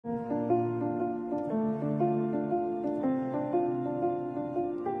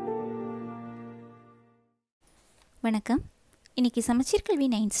வணக்கம். இன்னைக்கு சமச்சீர் கல்வி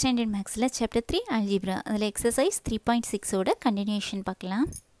 9th ஸ்டாண்டர்ட் மேக்ஸில் சாப்டர் 3 Algebra அதில் எக்ஸசைஸ் 3.6 ஓட கண்டினியூஷன் பார்க்கலாம்.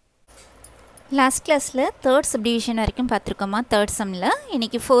 லாஸ்ட் கிளாஸில் தேர்ட் சப்டிவிஷன் வரைக்கும் பார்த்துருக்கோமா தேர்ட் சம்மில்.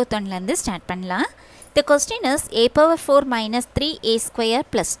 இன்னைக்கு ஃபோர்த் ஒன்லேருந்து ஸ்டார்ட் பண்ணலாம். The question is a⁴ - 3a²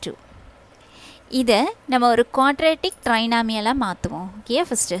 + 2. இதை நம்ம ஒரு குவாட்ரேட்டிக் ட்ரைனாமியலாக மாற்றுவோம். ஓகே,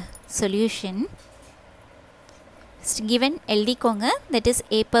 ஃபஸ்ட்டு சொல்யூஷன் given எழுதிக்கோங்க. that is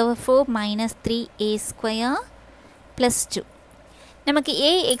a⁴ - 3a² + 2. நமக்கு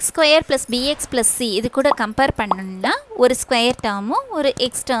ax² + bx + c இது கூட கம்பேர் பண்ணணும்னா ஒரு ஸ்கொயர் டேர்மும் ஒரு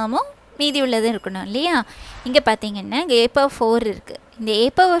எக்ஸ் டேர்மும் மீதி உள்ளது இருக்கணும் இல்லையா. இங்கே பார்த்தீங்கன்னா இங்கே a⁴ இருக்குது. இந்த a⁴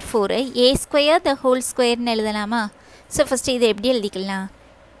 a² the whole squareன்னு எழுதலாமா? ஸோ ஃபஸ்ட்டு இதை எப்படி எழுதிக்கலாம்?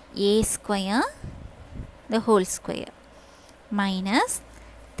 a² the whole square minus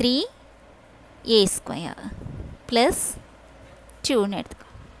 3a² plus 2ன்னு எடுத்துக்கோ.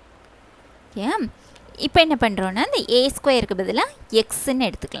 ஓகே, இப்போ என்ன பண்ணுறோன்னா இந்த a² பதிலாக எக்ஸ்ன்னு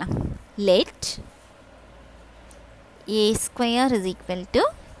எடுத்துக்கலாம். லெட் a²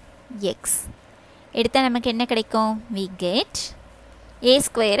 = x எடுத்தால் நமக்கு என்ன கிடைக்கும்? we get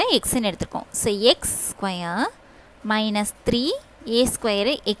a² எக்ஸ்ன்னு எடுத்துருக்கோம். ஸோ x² minus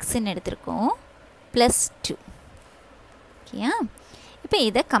 3a² எக்ஸ்ன்னு எடுத்துருக்கோம் ப்ளஸ் 2. ஓகேயா, இப்போ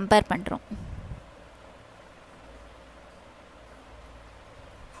இதை கம்பேர் பண்ணுறோம்.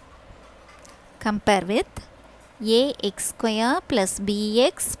 Compare with ax² plus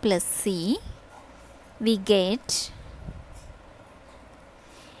bx plus c, we get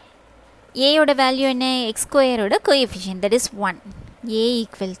a ஓட வேல்யூ என்ன? x² ஓட coefficient, that is 1. a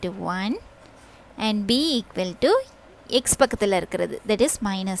 = 1 and b = x பக்கத்தில் இருக்கிறது, that is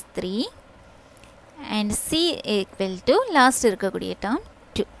 -3 and c = last இருக்கக்கூடிய term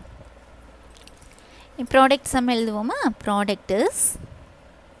 2. Product some எழுதுவோமா? Product is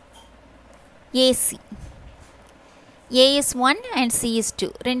AC. A is 1 and C is 2.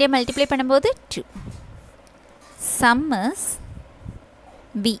 ரெண்டே multiply பண்ணும்போது 2. Sum is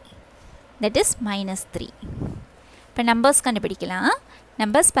B, that is -3. இப்போ numbers கண்டுபிடிக்கலாம்.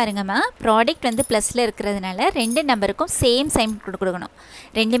 Numbers பாருங்கம்மா, product வந்து ப்ளஸில் இருக்கிறதுனால ரெண்டு நம்பருக்கும் சேம் சைன் கொடுக்கணும்.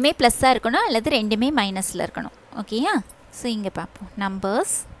 ரெண்டுமே ப்ளஸ்ஸாக இருக்கணும் அல்லது ரெண்டுமே மைனஸில் இருக்கணும். ஓகேயா, ஸோ இங்கே பார்ப்போம்.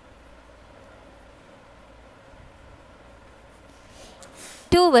 நம்பர்ஸ்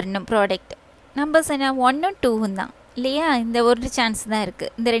 2 வரணும். ப்ராடக்ட் நம்பர்ஸ் என்ன? 1ம் 2ம் தான் இல்லையா. இந்த ஒரு சான்ஸ் தான்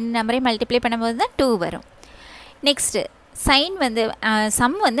இருக்குது. இந்த ரெண்டு நம்பரையும் மல்டிப்ளை பண்ணும்போது தான் 2 வரும். நெக்ஸ்ட்டு சைன் வந்து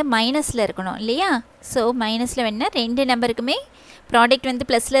சம் வந்து மைனஸில் இருக்கணும் இல்லையா. ஸோ மைனஸில் வேணால் ரெண்டு நம்பருக்குமே ப்ராடக்ட் வந்து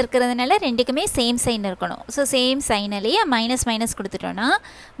ப்ளஸில் இருக்கிறதுனால ரெண்டுக்குமே சேம் சைன் இருக்கணும். ஸோ சேம் சைன் இல்லையா, மைனஸ் மைனஸ் கொடுத்துட்டோன்னா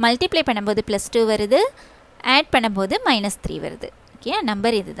மல்டிப்ளை பண்ணும்போது +2 வருது, ஆட் பண்ணும்போது -3 வருது. ஓகே,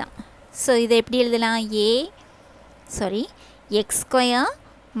 நம்பர் இது தான். ஸோ இதை எப்படி எழுதலாம்? x²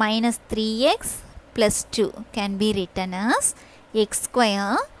 minus 3x plus 2 can be written as x²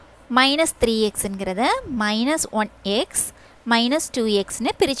 minus 3xங்கிறத -1x minus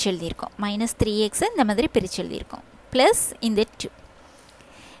 2xன்னு பிரிச்சு எழுதியிருக்கோம். -3x இந்த மாதிரி பிரிச்சு எழுதியிருக்கோம் ப்ளஸ் இந்த 2,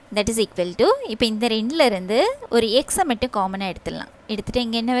 that is equal to, இப்போ இந்த ரெண்டுலேருந்து ஒரு எக்ஸை மட்டும் காமனாக எடுத்துடலாம். எடுத்துகிட்டு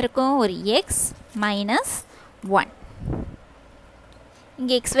இங்கே என்ன இருக்கும்? ஒரு x minus 1.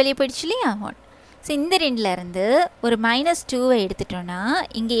 இங்கே x வெளியே போயிடுச்சு இல்லையா, 1. ஸோ இந்த ரெண்டுலேருந்து ஒரு -2 எடுத்துட்டோன்னா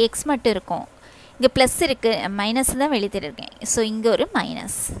இங்கே எக்ஸ் மட்டும் இருக்கும். இங்கே ப்ளஸ் இருக்குது, மைனஸ் தான் வெளியிட்டிருக்கேன். ஸோ இங்கே ஒரு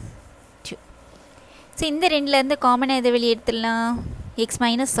 -2. ஸோ இந்த ரெண்டுலேருந்து காமனாக எதை வெளியே எடுத்துடலாம்?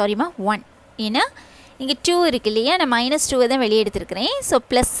 -1. ஏன்னா இங்கே 2 இருக்குது இல்லையா, நான் -2 தான் வெளியே எடுத்துருக்கிறேன். ஸோ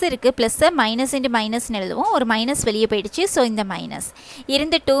ப்ளஸ் இருக்குது, ப்ளஸ்ஸை மைனஸ் இன்ட்டு மைனஸ்ன்னு எழுதுவோம். ஒரு மைனஸ் வெளியே போயிடுச்சு, ஸோ இந்த மைனஸ்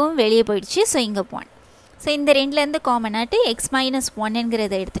இருந்த 2ம் வெளியே போயிடுச்சு. ஸோ இங்கே 1. ஸோ இந்த ரெண்டுலேருந்து காமனாட்டு x -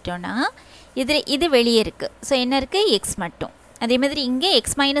 1ங்கிறத எடுத்துட்டோன்னா இது வெளியே இருக்குது. ஸோ என்ன இருக்குது? எக்ஸ் மட்டும். அதே மாதிரி இங்கே x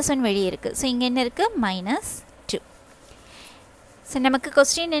 - 1 வெளியே இருக்குது. ஸோ இங்கே என்ன இருக்குது? -2. ஸோ நமக்கு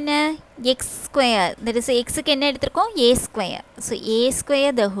கொஸ்டின் என்ன? x², that is எக்ஸுக்கு என்ன எடுத்திருக்கோம்? a². So a²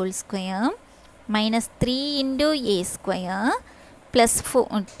 the whole square minus 3 into a² plus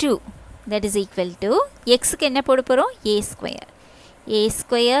 2, that is equal to, எக்ஸுக்கு என்ன போட போகிறோம்?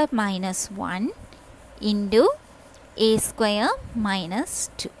 a² minus 1 into a² minus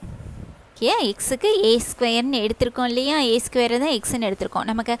 2. Okay, எக்ஸுக்கு a²ன்னு எடுத்திருக்கோம் இல்லையா, a² தான் எக்ஸ்ன்னு எடுத்திருக்கோம்.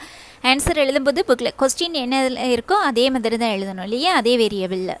 நமக்கு ஆன்சர் எழுதும்போது புக்கில் கொஸ்டின் என்ன இருக்கோ அதே மாதிரி தான் எழுதணும் இல்லையா, அதே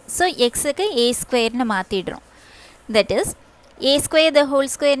வேரியபிளில். ஸோ எக்ஸுக்கு a²ன்னு மாற்றிடுறோம். That is a² the whole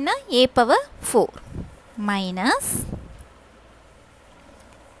squareனா a⁴ minus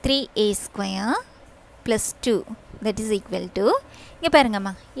 3a² plus 2, that is equal to, இங்கே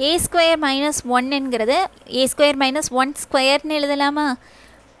பாருங்கம்மா, a² - 1ங்கிறத a² - 1² எழுதலாமா?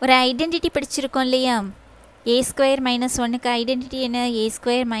 ஒரு ஐடென்டிட்டி படிச்சிருக்கோம் இல்லையா, a square minus 1 க்கு identity என்ன a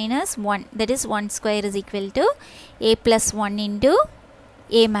square minus 1, that is 1 square is equal to a plus 1 into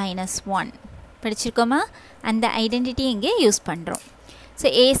a minus 1 படிச்சிருக்கோமா? அந்த identity இங்கே யூஸ் பண்ணுறோம். ஸோ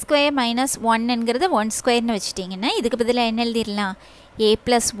a square minus 1 என்கிறது 1 ஸ்கொயர்னு வச்சுட்டிங்கன்னா இதுக்கு பதிலாக என்ன எழுதிடலாம்? a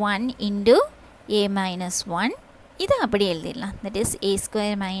plus 1 into a minus 1 இது அப்படி எழுதிடலாம். that is a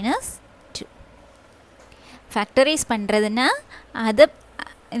square minus 2. Factorise பண்ணுறதுன்னா அதை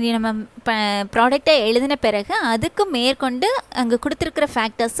நம்ம ப்ராடக்டை எழுதின பிறகு அதுக்கு மேற்கொண்டு அங்கே கொடுத்துருக்கிற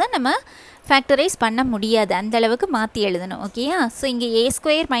ஃபேக்டர்ஸை நம்ம ஃபேக்டரைஸ் பண்ண முடியாது, அந்த அளவுக்கு மாற்றி எழுதணும். ஓகேயா? ஸோ இங்கே a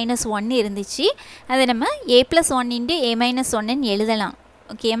ஸ்கொயர் மைனஸ் 1 இருந்துச்சு, அதை நம்ம a + 1 into a minus 1 எழுதலாம்.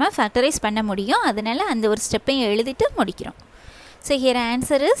 ஓகேம்மா? ஃபேக்டரைஸ் பண்ண முடியும், அதனால் அந்த ஒரு ஸ்டெப்பையும் எழுதிட்டு முடிக்கிறோம். So here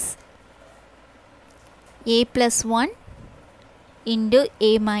answer is a plus 1 into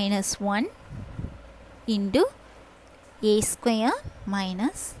a minus 1 into a square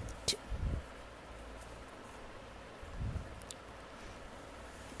minus 2.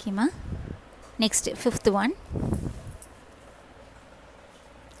 Okay ma. Next, fifth one.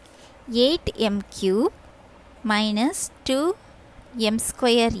 8m cube minus 2m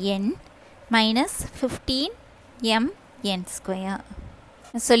square n minus 15m n square.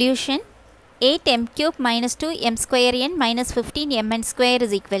 Solution: 8m cube minus 2m square n minus 15m n square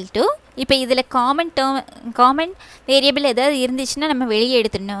is equal to, இப்போ இதில் common variable ஏதாவது இருந்துச்சுன்னா நம்ம வெளியே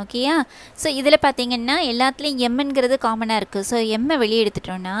எடுத்துடணும். ஓகேயா? So இதில் பார்த்தீங்கன்னா எல்லாத்துலேயும் எம்ங்கிறது காமனாக இருக்குது. ஸோ எம்மை வெளியே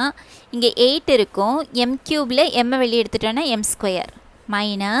எடுத்துட்டோன்னா இங்கே 8 இருக்கும், எம் க்யூபில் எம்மை வெளியே எடுத்துட்டோன்னா எம் ஸ்கொயர்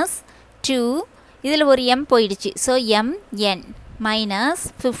மைனஸ் 2, இதில் ஒரு எம் போயிடுச்சு. So M N minus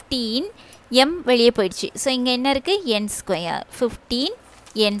 15 M வெளியே போயிடுச்சு. ஸோ இங்கே என்ன இருக்குது? N square 15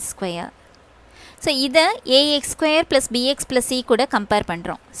 n square. So இதை ax square plus bx plus c கூட கம்பேர்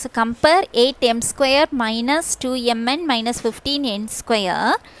பண்ணுறோம். So compare 8m square minus 2mn minus 15n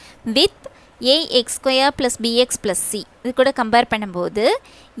square with ax square plus bx plus c. இது கூட கம்பேர் பண்ணும்போது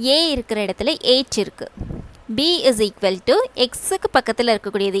a இருக்கிற இடத்துல 8 இருக்குது, b இஸ் ஈக்குவல் டு எக்ஸுக்கு பக்கத்தில்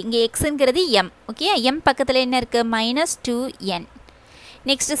இருக்கக்கூடியது, இங்கே எக்ஸுங்கிறது m. ஓகே? m பக்கத்தில் என்ன இருக்குது? Minus 2n.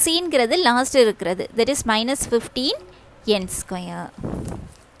 நெக்ஸ்ட் cங்கிறது லாஸ்ட் இருக்கிறது, that is minus 15n square.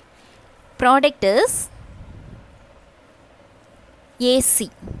 Product is AC,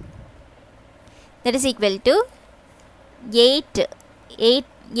 that is equal to 8, A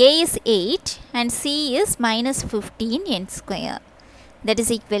is 8 and C is minus 15n square, that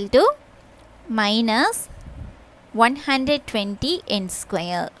is equal to minus 120n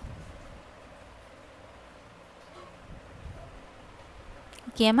square.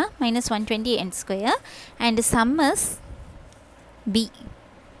 Okay ma, minus 120n square, and sum is B.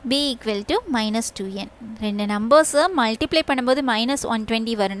 b equal to minus 2n. ரெண்டு நம்பர்ஸை multiply பண்ணும்போது minus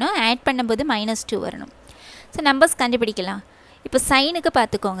 120 வரணும், add பண்ணும்போது minus 2 வரணும். So numbers கண்டுபிடிக்கலாம். இப்போ சைனுக்கு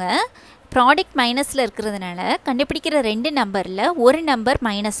பார்த்துக்கோங்க, product மைனஸில் இருக்கிறதுனால கண்டுபிடிக்கிற ரெண்டு நம்பரில் ஒரு நம்பர்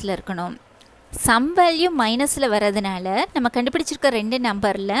மைனஸில் இருக்கணும். சம் வேல்யூ மைனஸில் வர்றதுனால நம்ம கண்டுபிடிச்சிருக்க ரெண்டு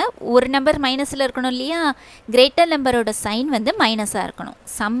நம்பரில் ஒரு நம்பர் மைனஸில் இருக்கணும் இல்லையா? கிரேட்டர் நம்பரோட சைன் வந்து மைனஸாக இருக்கணும்.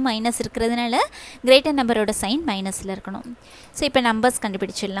 சம் மைனஸ் இருக்கிறதுனால கிரேட்டர் நம்பரோட சைன் மைனஸில் இருக்கணும். ஸோ இப்போ நம்பர்ஸ்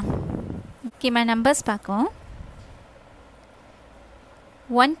கண்டுபிடிச்சிடலாம். ஓகேம்மா, நம்பர்ஸ் பார்க்கும்.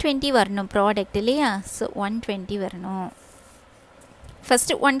 120 வரணும் ப்ராடக்ட் இல்லையா? ஸோ 120 வரணும்.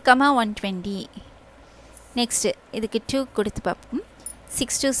 ஃபஸ்ட்டு 1,120. நெக்ஸ்ட்டு இதுக்கு 2 கொடுத்து பார்ப்போம்.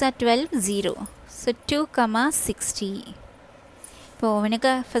 6 2s are 12, 0. ஸோ 2,60. இப்போது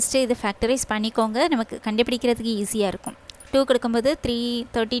உனக்கு ஃபஸ்ட்டு இது ஃபேக்டரைஸ் பண்ணிக்கோங்க, நமக்கு கண்டுபிடிக்கிறதுக்கு ஈஸியாக இருக்கும். 2 கொடுக்கும்போது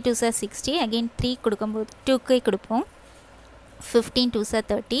 32s are 60, அகெயின் 3 கொடுக்கும்போது 2க்கு கொடுப்போம். 15 2s are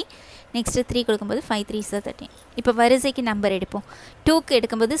 30. நெக்ஸ்ட்டு 3 கொடுக்கும்போது 5 3s are 13. இப்போ வரிசைக்கு நம்பர் எடுப்போம். 2க்கு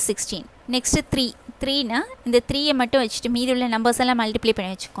எடுக்கும்போது 16. நெக்ஸ்ட்டு 3னா இந்த 3யை மட்டும் வச்சுட்டு மீதி உள்ள நம்பர்ஸ் எல்லாம் மல்டிப்ளை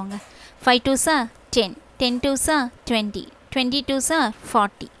பண்ணி வச்சுக்கோங்க. 5 2s are 10, 10 2s are 20, 22s are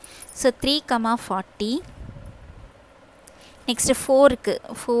 40. So 3,40. Next 4க்கு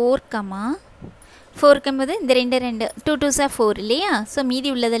 4,4க்கும்போது இந்த 2 2 2s are 4 இல்லையா? ஸோ மீதி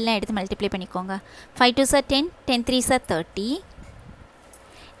உள்ளதெல்லாம் எடுத்து மல்டிப்ளை பண்ணிக்கோங்க. 5 2s are 10, 10 3s are 30.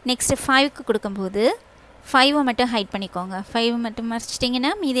 Next 5க்கு கொடுக்கும்போது 5 மட்டும் ஹைட் பண்ணிக்கோங்க. 5 மட்டும்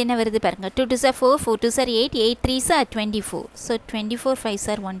மறைச்சிட்டிங்கன்னா மீதி என்ன வருது பாருங்கள். 2 2s are 4, 4 2s are 8, 8 3s are 24. So 24 5s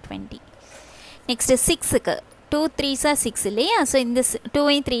are 120. Next 6க்கு 2 3s are 6 இல்லையா? ஸோ இந்த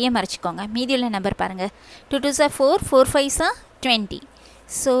 2ஐயும் 3ஐயும் மறைச்சிக்கோங்க. மீதி உள்ள நம்பர் பாருங்கள். 2 2s are 4, 4 5s are 20.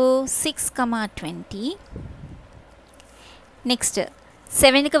 So 6,20. Next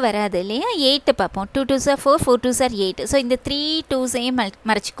 7க்கு வராது இல்லையா? 8 பார்ப்போம். 2 2s are 4, 4 2s are 8. So இந்த 3 2s-ஐயும்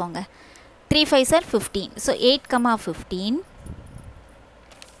மறைச்சிக்கோங்க. 3 5s are 15. ஸோ 8,15.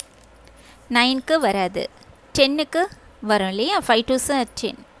 9க்கு வராது. 10க்கு வரும் இல்லையா? 5 2s are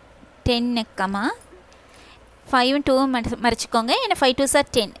 10, 10, 5 2 மறைச்சிக்கோங்க. ஏன்னா 5 2s are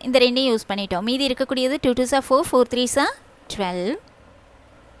 10. இந்த ரெண்டையும் யூஸ் பண்ணிட்டோம். மீதி இருக்கக்கூடியது 2 2s are 4, 4 3s are 12.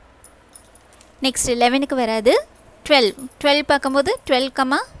 Next 11க்கு வராது. 12 பார்க்கும்போது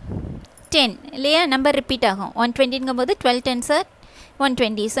 12, 10 இல்லையா? நம்பர் ரிப்பீட் ஆகும். 120ங்கும்போது 12 10s are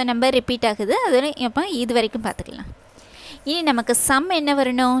 120. So number repeat ஆகுது. அது இப்போ இது வரைக்கும் பார்த்துக்கலாம். இனி நமக்கு சம் என்ன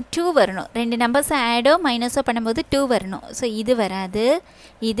வரணும்? 2 வரணும். ரெண்டு நம்பர்ஸை ஆடோ மைனஸோ பண்ணும்போது 2 வரணும். ஸோ இது வராது,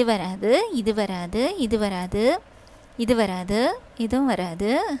 இது வராது, இது வராது, இது வராது, இது வராது, இதுவும்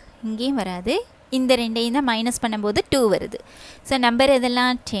வராது, இங்கேயும் வராது. இந்த ரெண்டையும் தான் மைனஸ் பண்ணும்போது 2 வருது. ஸோ நம்பர்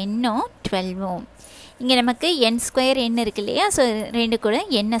இதெல்லாம் 10ம் 12ம். இங்கே நமக்கு n² n இருக்கு இல்லையா? ஸோ ரெண்டு கூட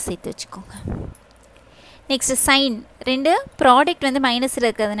n சேர்த்து வச்சுக்கோங்க. நெக்ஸ்ட் சைன், ரெண்டு ப்ராடக்ட் வந்து மைனஸில்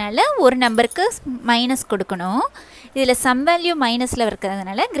இருக்கிறதுனால ஒரு நம்பருக்கு மைனஸ் கொடுக்கணும். இதில் சம் வேல்யூ மைனஸில்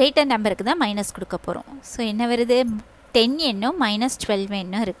இருக்கிறதுனால கிரேட்டர் நம்பருக்கு தான் மைனஸ் கொடுக்க போகிறோம். ஸோ என்ன வருது? 10 என்னும் -12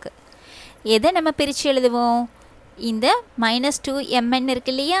 என்னும் இருக்குது. எதை நம்ம பிரித்து எழுதுவோம்? இந்த -2mn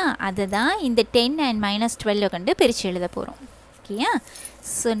இருக்கு இல்லையா? அதை தான் இந்த 10 and -12 கொண்டு பிரித்து எழுத போகிறோம். ஓகேயா?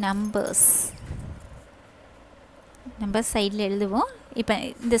 ஸோ நம்பர் சைடில் எழுதுவோம். இப்போ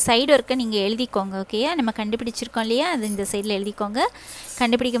இந்த சைடு ஒர்க்கை நீங்கள் எழுதிக்கோங்க. ஓகேயா? நம்ம கண்டுபிடிச்சிருக்கோம் இல்லையா? அது இந்த சைடில் எழுதிக்கோங்க.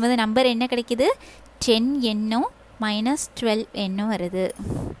 கண்டுபிடிக்கும் போது நம்பர் என்ன கிடைக்கிது? 10 என்னும் -12 என்னும் வருது.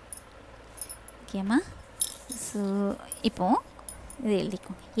 ஓகேம்மா? ஸோ இப்போது இது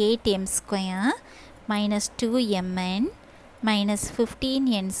எழுதிக்கோங்க. 8m² -2mn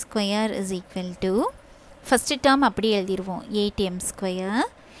 -15n² is equal to, first term அப்படி எழுதிடுவோம். 8m².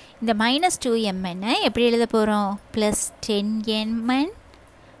 இந்த -2mn எப்படி எழுத போகிறோம்? +10mn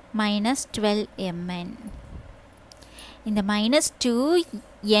 -12mn. இந்த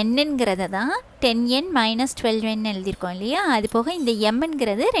 -2nங்கிறத தான் 10n -12n எழுதியிருக்கோம் இல்லையா? அது போக இந்த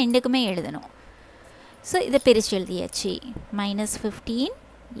mங்கிறது ரெண்டுக்குமே எழுதணும். ஸோ இதை பிரித்து எழுதியாச்சு.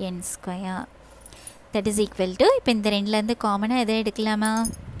 -15n². That is equal to, இப்போ இந்த ரெண்டுலேருந்து காமனாக எதை எடுக்கலாமா?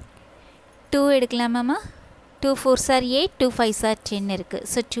 2 எடுக்கலாமாம்மா? 2 4s are 8, 2 5s are 10 இருக்குது.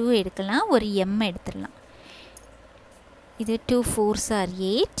 ஸோ 2 எடுக்கலாம். ஒரு m எடுத்துடலாம். இது 2 4s are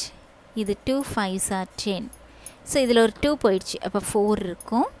 8, இது 2 5s are 10. ஸோ இதில் ஒரு 2 போயிடுச்சு. அப்போ 4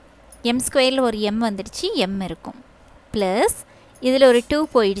 இருக்கும். m² ஒரு m வந்துடுச்சு, m இருக்கும். ப்ளஸ் இதில் ஒரு 2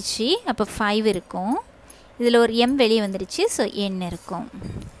 போயிடுச்சு, அப்போ 5 இருக்கும். இதில் ஒரு m வெளியே வந்துடுச்சு, ஸோ n இருக்கும்.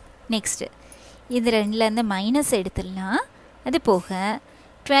 நெக்ஸ்ட்டு இது ரெண்டுலேருந்து மைனஸ் எடுத்துடலாம். அது போக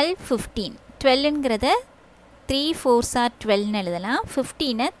 12 15, 12ங்கிறத 3 4s are 12 எழுதலாம்.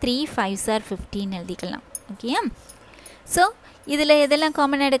 15 3 5s are 15 எழுதிக்கலாம். ஓகேயா? ஸோ இதில் எதெல்லாம்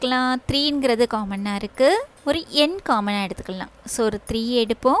காமனாக எடுக்கலாம்? 3ங்கிறது காமனாக இருக்குது. ஒரு n காமனாக எடுத்துக்கலாம். ஸோ ஒரு 3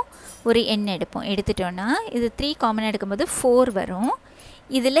 எடுப்போம், ஒரு n எடுப்போம். எடுத்துட்டோன்னா இது 3 காமனாக எடுக்கும்போது 4 வரும்.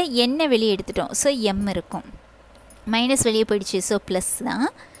 இதில் n வெளியே எடுத்துட்டோம், ஸோ m இருக்கும். மைனஸ் வெளியே போயிடுச்சு, ஸோ ப்ளஸ் தான்.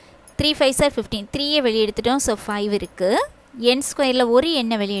 3 5s are 15, 3 வெளியே எடுத்துட்டோம், ஸோ 5 இருக்குது. n² ஒரு n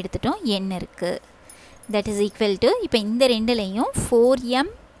வெளியே எடுத்துட்டோம், n இருக்குது. தட் இஸ் ஈக்குவல் டு, இப்போ இந்த ரெண்டுலேயும் 4m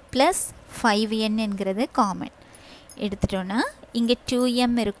 + 5n என்கிறது காமன் எடுத்துட்டோன்னா இங்கே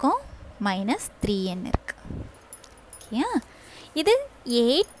 2m இருக்கும், -3n இருக்குது. ஓகேயா? இது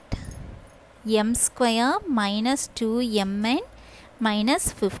 8m² -2mn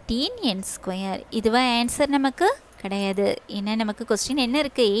 -15n². இதுவா ஆன்சர்? நமக்கு கிடையாது. ஏன்னா நமக்கு கொஸ்டின் என்ன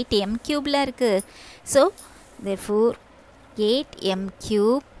இருக்குது? 8m³ இருக்குது. So therefore 8m³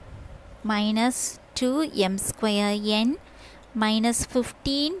 -2m²n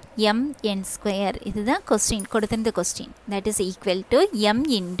 -15mn². இதுதான் கொஸ்டின், கொடுத்திருந்த question. That is equal to m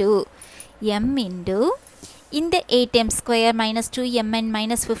into இந்த 8m² -2mn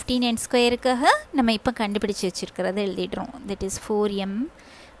 -15n²க்காக நம்ம இப்போ கண்டுபிடிச்சி வச்சுருக்கிறத எழுதிடுறோம். That is 4m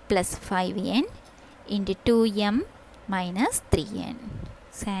 + 5n into 2m - 3n.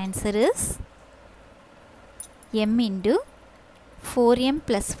 So answer is m into 4m +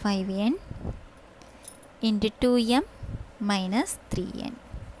 5n into 2m - 3n.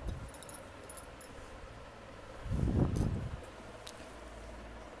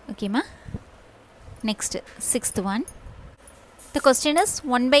 Okay ma? Next, sixth one. The question is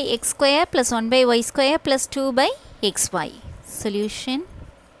 1/x² + 1/y² + 2/xy. Solution: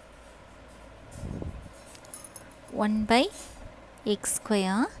 1/x²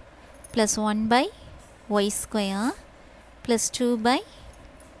 + 1/y² + 2/xy.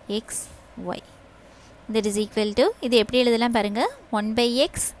 That is equal to, இது எப்படி எழுதலாம் பாருங்க,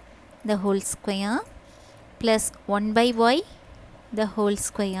 1/x the whole square plus 1/y the whole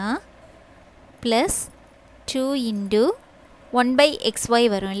square plus 2 into 1/xy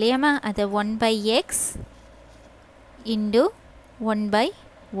வரும் இல்லையாமா, அது 1/x into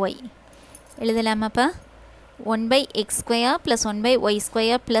 1/y எழுதலாமாப்பா. 1 by x square plus 1 by y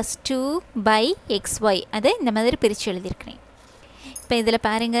square plus 2 by xy அதை இந்த மாதிரி பிரித்து எழுதியிருக்கிறேன். இப்போ இதில்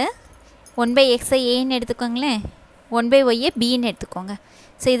பாருங்கள் 1 by x ஏன்னு எடுத்துக்கோங்களேன், 1 by y bன்னு எடுத்துக்கோங்க.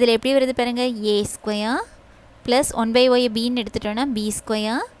 ஸோ இதில் எப்படி வருது பாருங்கள், a square plus 1 by y bன்னு எடுத்துட்டோன்னா b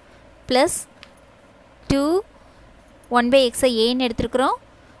square plus 2 1 by x ஏன்னு எடுத்துருக்குறோம்,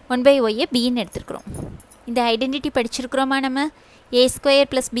 1 by y bன்னு எடுத்துருக்குறோம். இந்த ஐடென்டிட்டி படிச்சிருக்கிறோமா நம்ம? a square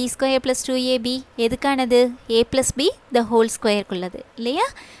plus b square plus 2ab எதுக்கானது? a plus b the whole ஸ்கொயருக்குள்ளது இல்லையா?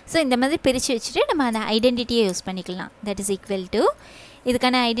 ஸோ இந்த மாதிரி பிரித்து வச்சுட்டு நம்ம அந்த ஐடென்டிட்டியை யூஸ் பண்ணிக்கலாம். தட் இஸ் ஈக்குவல் டு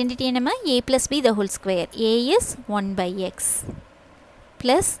இதுக்கான ஐடென்டிட்டி நம்ம a plus b the whole square. a is 1 by x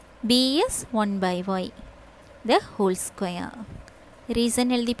plus b is 1 by y the whole square.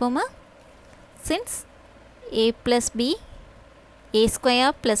 Reason எழுதிப்போமா? Since a plus b a square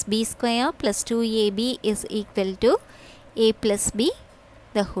plus b square plus 2ab is equal to a plus b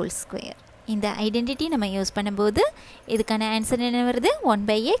the whole square. இந்த identity நம்ம use பண்ணும்போது இதுக்கான answer என்ன வருது? 1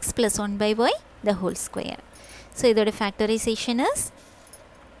 by x plus 1 by y the whole square. So இதோட factorisation is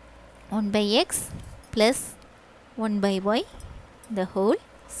 1 by x plus 1 by y the whole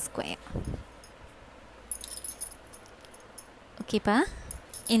square. ஓகேப்பா,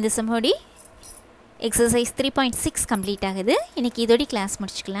 இந்த சம்மோடி exercise 3.6 complete ஆகுது. இன்றைக்கி இதோட கிளாஸ்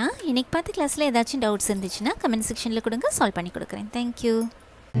முடிச்சுக்கலாம். இன்றைக்கி பார்த்து கிளாஸில் ஏதாச்சும் டவுட்ஸ் இருந்துச்சுன்னா கமெண்ட் செக்ஷனில் கொடுங்க, சால்வ் பண்ணி கொடுக்குறேன். தேங்க்யூ.